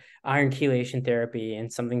iron chelation therapy,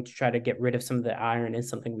 and something to try to get rid of some of the iron is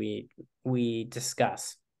something we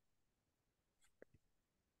discuss.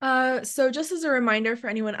 So just as a reminder for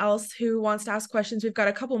anyone else who wants to ask questions, we've got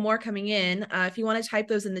a couple more coming in. If you want to type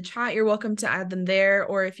those in the chat, you're welcome to add them there.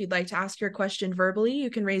 Or if you'd like to ask your question verbally, you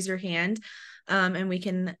can raise your hand and we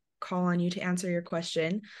can call on you to answer your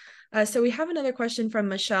question. So we have another question from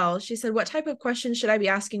Michelle. She said, what type of questions should I be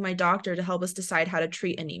asking my doctor to help us decide how to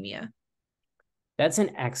treat anemia? That's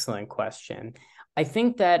an excellent question. I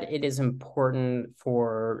think that it is important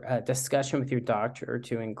for a discussion with your doctor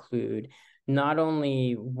to include not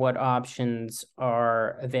only what options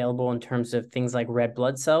are available in terms of things like red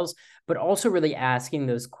blood cells, but also really asking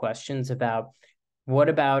those questions about what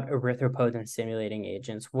about erythropoietin stimulating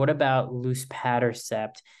agents? What about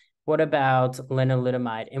luspatercept? What about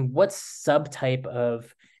lenalidomide? And what subtype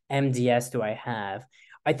of MDS do I have?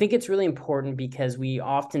 I think it's really important because we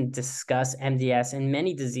often discuss MDS and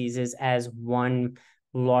many diseases as one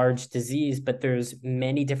large disease, but there's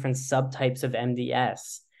many different subtypes of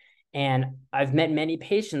MDS. And I've met many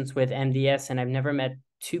patients with MDS, and I've never met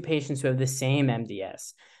two patients who have the same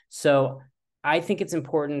MDS. So I think it's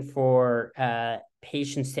important for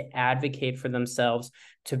patients to advocate for themselves,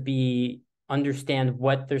 to understand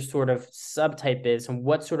what their sort of subtype is and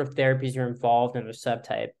what sort of therapies are involved in their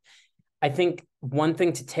subtype. I think one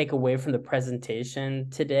thing to take away from the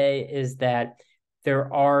presentation today is that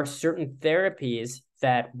there are certain therapies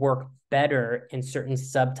that work better in certain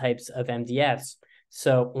subtypes of MDS.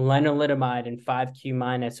 So lenalidomide and 5-Q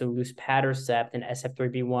minus, or luspatercept and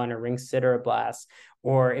SF3B1 or ring sideroblasts,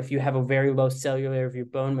 or if you have a very low cellular of your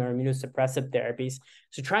bone marrow, immunosuppressive therapies.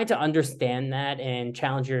 So trying to understand that and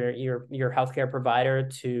challenge your healthcare provider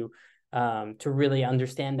to really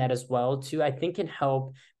understand that as well too, I think can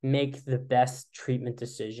help make the best treatment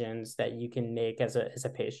decisions that you can make as a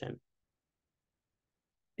patient.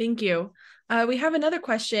 Thank you. We have another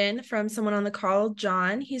question from someone on the call,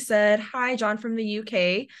 John. He said, "Hi, John from the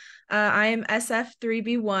UK. I am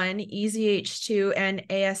SF3B1, EZH2, and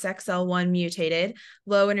ASXL1 mutated,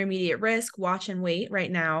 low intermediate risk, watch and wait right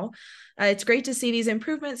now. It's great to see these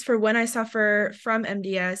improvements for when I suffer from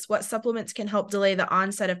MDS. What supplements can help delay the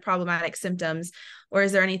onset of problematic symptoms? Or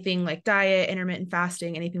is there anything like diet, intermittent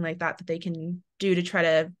fasting, anything like that they can do to try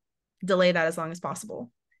to delay that as long as possible?"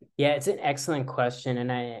 Yeah, it's an excellent question,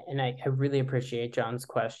 and I really appreciate John's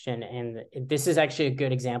question. And this is actually a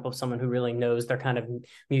good example of someone who really knows their kind of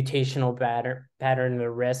mutational pattern, the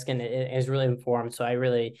risk, and it is really informed. So I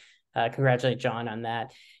really congratulate John on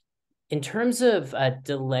that. In terms of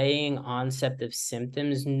delaying onset of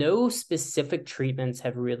symptoms, no specific treatments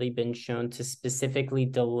have really been shown to specifically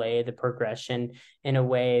delay the progression in a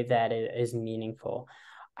way that is meaningful.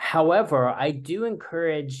 However, I do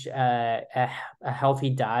encourage a healthy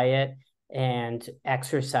diet and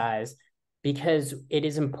exercise because it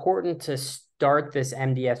is important to start this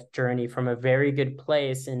MDS journey from a very good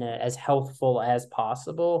place and as healthful as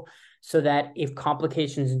possible, so that if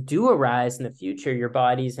complications do arise in the future, your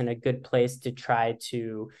body's in a good place to try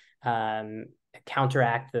to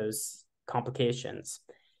counteract those complications.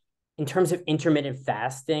 In terms of intermittent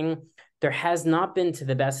fasting, there has not been, to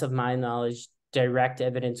the best of my knowledge, direct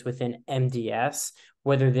evidence within MDS,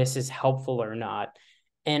 whether this is helpful or not.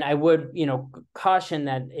 And I would, caution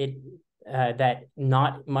that that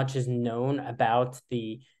not much is known about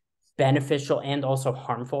the beneficial and also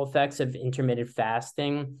harmful effects of intermittent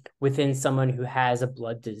fasting within someone who has a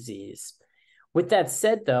blood disease. With that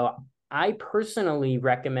said, though, I personally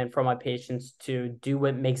recommend for my patients to do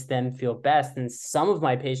what makes them feel best. And some of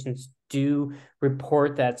my patients do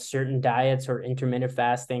report that certain diets or intermittent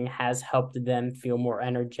fasting has helped them feel more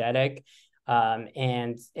energetic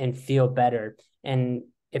and feel better. And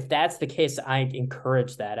if that's the case, I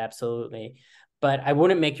encourage that, absolutely. But I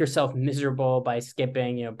wouldn't make yourself miserable by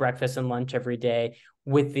skipping, breakfast and lunch every day,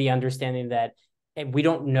 with the understanding that we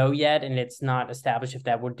don't know yet, and it's not established if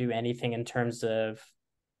that would do anything in terms of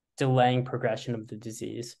delaying progression of the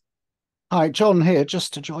disease. Hi, John here,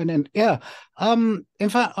 just to join in. Yeah. In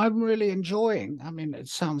fact, I'm really enjoying, I mean, it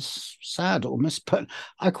sounds sad almost, but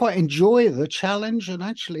I quite enjoy the challenge. And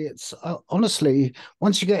actually, it's honestly,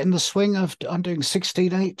 once you get in the swing of, I'm doing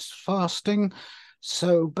 16/8 fasting.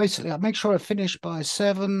 So basically, I make sure I finish by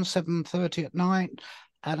 7:30 at night,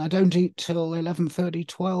 and I don't eat till 11:30,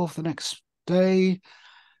 12 the next day.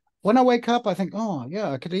 When I wake up, I think, oh, yeah,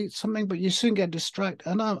 I could eat something, but you soon get distracted.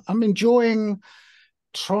 And I'm enjoying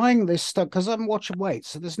trying this stuff because I'm watching weight,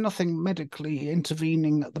 so there's nothing medically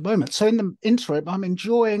intervening at the moment. So in the interim, I'm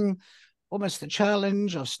enjoying almost the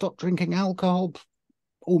challenge. I've stopped drinking alcohol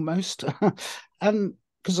almost, and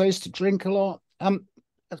because I used to drink a lot.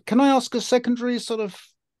 Can I ask a secondary sort of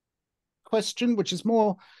question, which is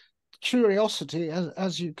more curiosity?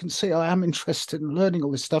 As you can see, I am interested in learning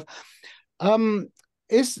all this stuff.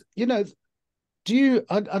 Do you,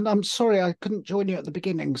 and I'm sorry I couldn't join you at the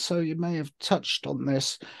beginning, so you may have touched on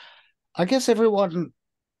this. I guess everyone,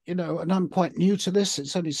 and I'm quite new to this,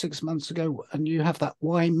 it's only 6 months ago, and you have that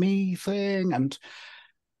why me thing. And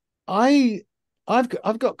I've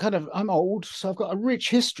got kind of, I'm old, so I've got a rich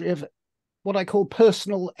history of what I call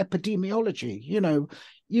personal epidemiology,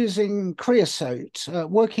 using creosote,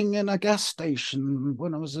 working in a gas station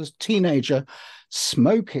when I was a teenager,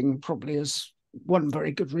 smoking probably as one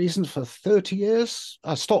very good reason for 30 years.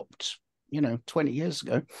 I stopped, 20 years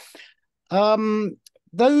ago.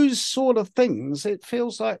 Those sort of things, it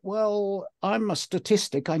feels like, well, I'm a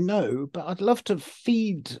statistic, I know, but I'd love to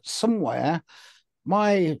feed somewhere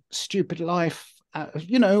my stupid life,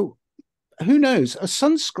 who knows, a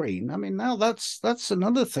sunscreen. I mean, now that's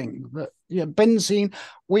another thing that, benzene,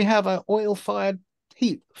 we have an oil-fired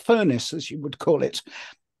heat furnace, as you would call it,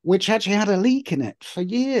 which actually had a leak in it for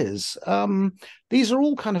years. These are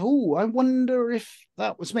all kind of, I wonder if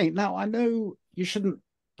that was me. Now, I know you shouldn't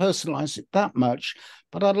personalize it that much,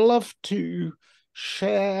 but I'd love to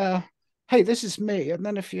share, hey, this is me. And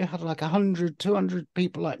then if you had like 100, 200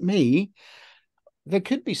 people like me, there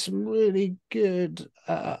could be some really good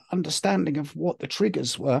understanding of what the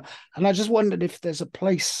triggers were. And I just wondered if there's a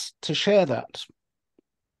place to share that.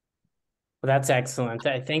 Well, that's excellent.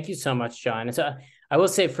 Thank you so much, John. So I will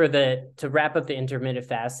say to wrap up the intermittent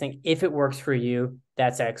fasting, if it works for you,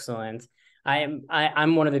 that's excellent.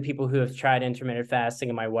 I'm one of the people who have tried intermittent fasting,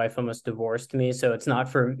 and my wife almost divorced me. So it's not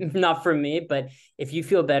for me, but if you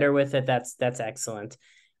feel better with it, that's excellent.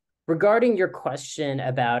 Regarding your question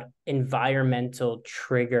about environmental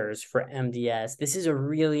triggers for MDS, this is a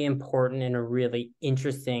really important and a really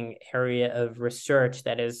interesting area of research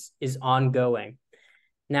that is ongoing.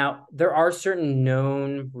 Now, there are certain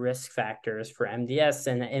known risk factors for MDS,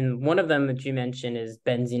 and one of them that you mentioned is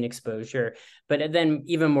benzene exposure, but then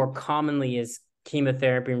even more commonly is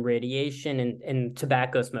chemotherapy and radiation and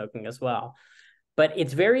tobacco smoking as well. But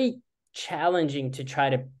it's very challenging to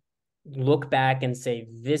try to look back and say,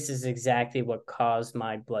 this is exactly what caused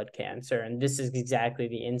my blood cancer, and this is exactly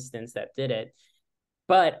the instance that did it.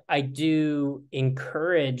 But I do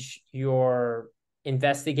encourage your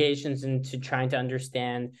investigations into trying to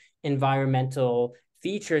understand environmental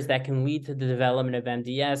features that can lead to the development of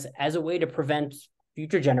MDS as a way to prevent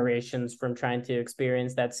future generations from trying to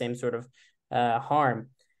experience that same sort of harm.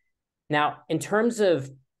 Now, in terms of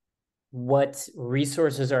what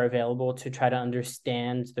resources are available to try to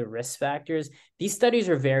understand the risk factors, these studies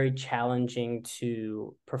are very challenging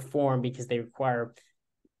to perform because they require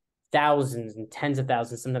thousands and tens of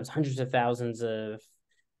thousands, sometimes hundreds of thousands of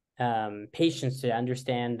patients to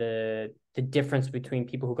understand the difference between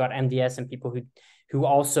people who got MDS and people who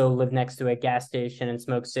also live next to a gas station and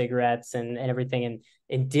smoke cigarettes and everything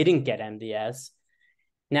and didn't get MDS.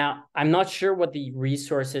 Now, I'm not sure what the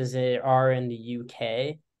resources are in the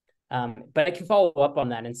UK, but I can follow up on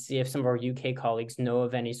that and see if some of our UK colleagues know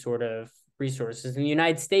of any sort of resources. In the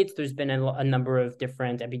United States, there's been a number of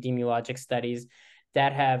different epidemiologic studies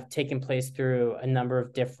that have taken place through a number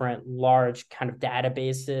of different large kind of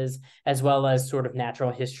databases, as well as sort of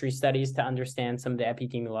natural history studies to understand some of the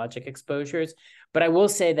epidemiologic exposures. But I will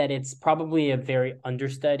say that it's probably a very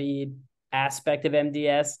understudied aspect of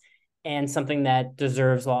MDS and something that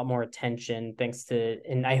deserves a lot more attention, thanks to,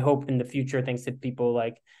 and I hope in the future, thanks to people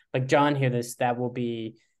like John here, that will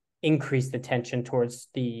be increased attention towards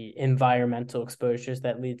the environmental exposures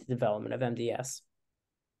that lead to the development of MDS.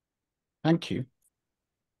 Thank you.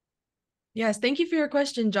 Yes, thank you for your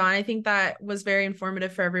question, John. I think that was very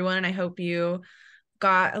informative for everyone, and I hope you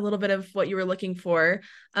got a little bit of what you were looking for.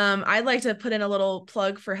 I'd like to put in a little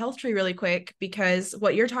plug for HealthTree really quick, because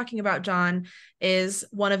what you're talking about, John, is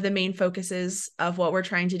one of the main focuses of what we're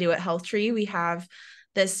trying to do at HealthTree. We have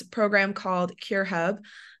this program called Cure Hub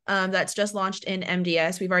that's just launched in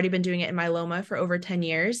MDS. We've already been doing it in myeloma for over 10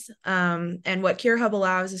 years. And what Cure Hub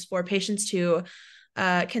allows is for patients to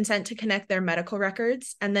consent to connect their medical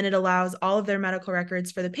records, and then it allows all of their medical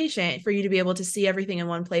records for the patient for you to be able to see everything in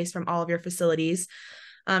one place from all of your facilities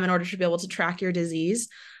in order to be able to track your disease.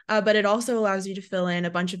 But it also allows you to fill in a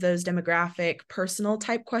bunch of those demographic, personal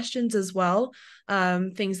type questions as well,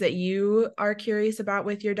 things that you are curious about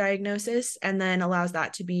with your diagnosis, and then allows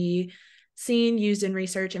that to be seen, used in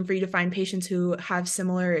research, and for you to find patients who have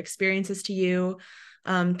similar experiences to you,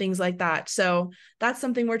 things like that. So that's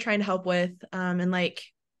something we're trying to help with. And like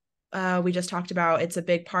we just talked about, it's a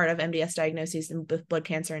big part of MDS diagnoses and blood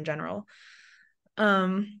cancer in general.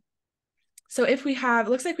 So if we have, it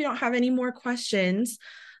looks like we don't have any more questions.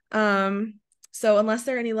 So unless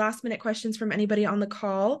there are any last minute questions from anybody on the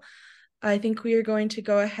call, I think we are going to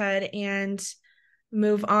go ahead and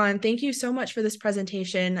move on. Thank you so much for this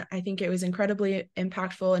presentation. I think it was incredibly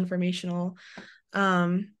impactful, informational.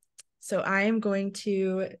 So I am going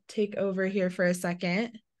to take over here for a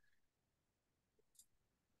second.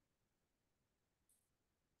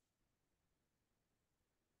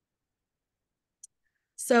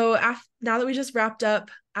 So now that we just wrapped up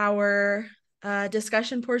our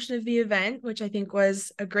discussion portion of the event, which I think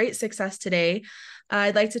was a great success today,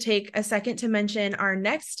 I'd like to take a second to mention our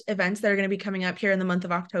next events that are going to be coming up here in the month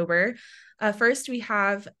of October. First, we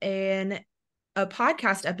have a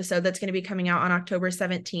podcast episode that's going to be coming out on October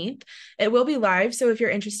 17th. It will be live, so if you're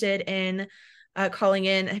interested in calling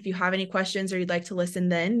in, if you have any questions or you'd like to listen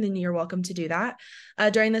then you're welcome to do that.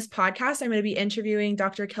 During this podcast, I'm going to be interviewing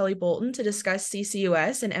Dr. Kelly Bolton to discuss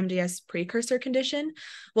CCUS and MDS precursor condition.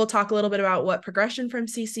 We'll talk a little bit about what progression from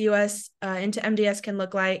CCUS into MDS can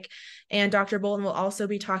look like, and Dr. Bolton will also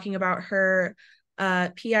be talking about her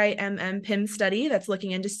PIMM study that's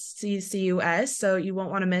looking into CCUS, so you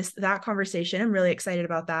won't want to miss that conversation. I'm really excited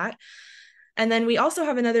about that. And then we also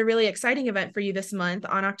have another really exciting event for you this month.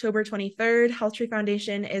 On October 23rd, HealthTree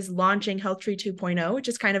Foundation is launching HealthTree 2.0, which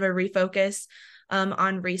is kind of a refocus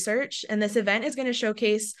on research. And this event is going to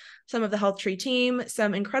showcase some of the HealthTree team,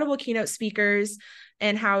 some incredible keynote speakers,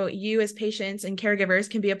 and how you as patients and caregivers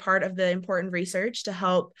can be a part of the important research to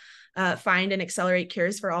help find and accelerate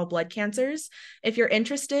cures for all blood cancers. If you're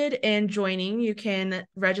interested in joining, you can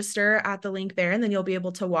register at the link there, and then you'll be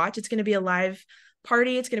able to watch. It's going to be a live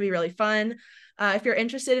party. It's going to be really fun. If you're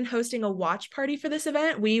interested in hosting a watch party for this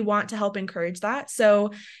event, we want to help encourage that. So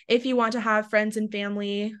if you want to have friends and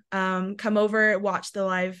family come over, watch the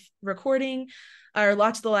live recording or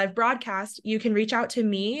watch the live broadcast, you can reach out to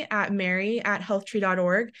me at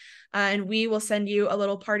mary@healthtree.org, and we will send you a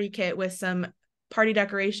little party kit with some party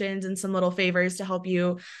decorations and some little favors to help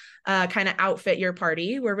you kind of outfit your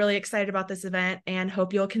party. We're really excited about this event and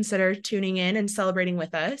hope you'll consider tuning in and celebrating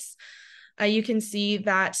with us. You can see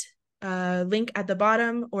that link at the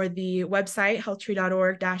bottom, or the website,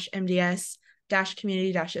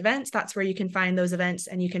 healthtree.org-mds-community-events. That's where you can find those events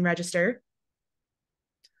and you can register.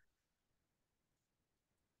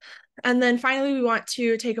 And then finally, we want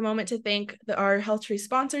to take a moment to thank our HealthTree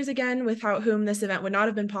sponsors again, without whom this event would not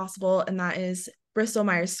have been possible, and that is Bristol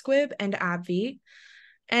Myers Squibb and AbbVie.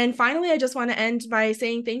 And finally, I just want to end by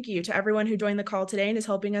saying thank you to everyone who joined the call today and is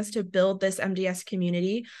helping us to build this MDS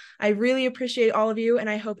community. I really appreciate all of you, and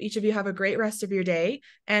I hope each of you have a great rest of your day,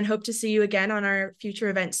 and hope to see you again on our future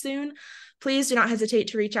events soon. Please do not hesitate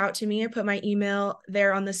to reach out to me. I put my email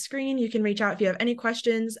there on the screen. You can reach out if you have any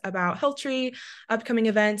questions about HealthTree, upcoming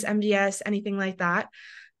events, MDS, anything like that.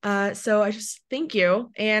 So I just thank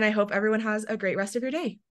you, and I hope everyone has a great rest of your day.